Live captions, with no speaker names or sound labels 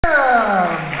This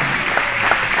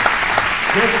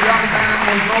young man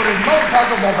was voted most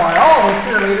huggable by all the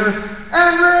cheerleaders,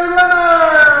 Andrew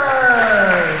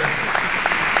Leonard.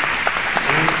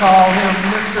 We call him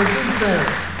Mr.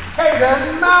 Defense,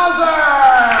 Hayden Mauser.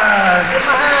 Give him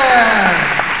a hand.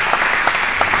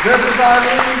 This is our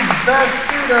league's best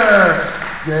shooter,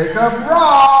 Jacob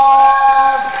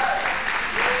Ross.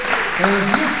 His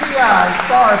UPI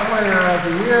Star Player of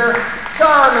the Year,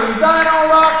 Charlie Dino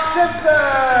Rock Simpson.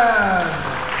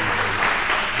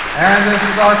 And this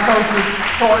is our coach's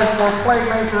choice for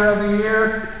Playmaker of the Year,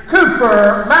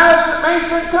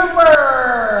 Mason Cooper.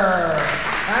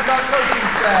 And our coaching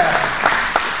staff.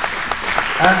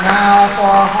 And now for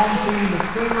our home team, the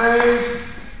Stingrays.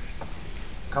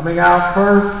 Coming out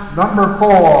first, number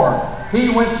 4. He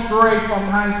went straight from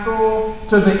high school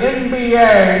to the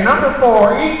NBA. Number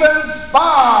 4, Ethan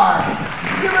Spar.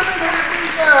 Give him a hand,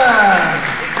 Ethan.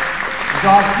 He's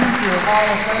our future Hall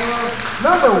of Famer.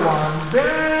 Number 1,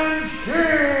 Ben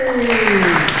Shee.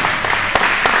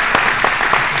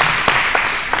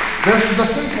 This is the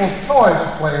People's Choice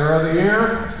Player of the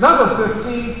Year. Number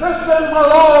 15, Tristan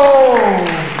Malone.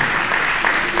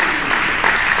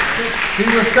 He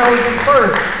was chosen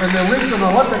first in the recent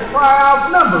Olympic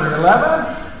trials. Number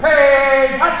 11,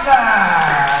 Paige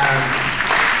Hutchins.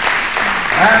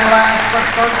 And last but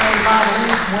certainly not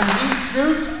least, when he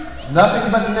shoots, nothing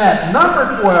but net.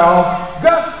 Number 12,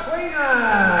 Gus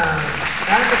Queenan.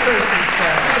 And the coaching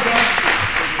staff.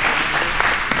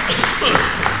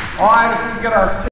 All right, if we can get our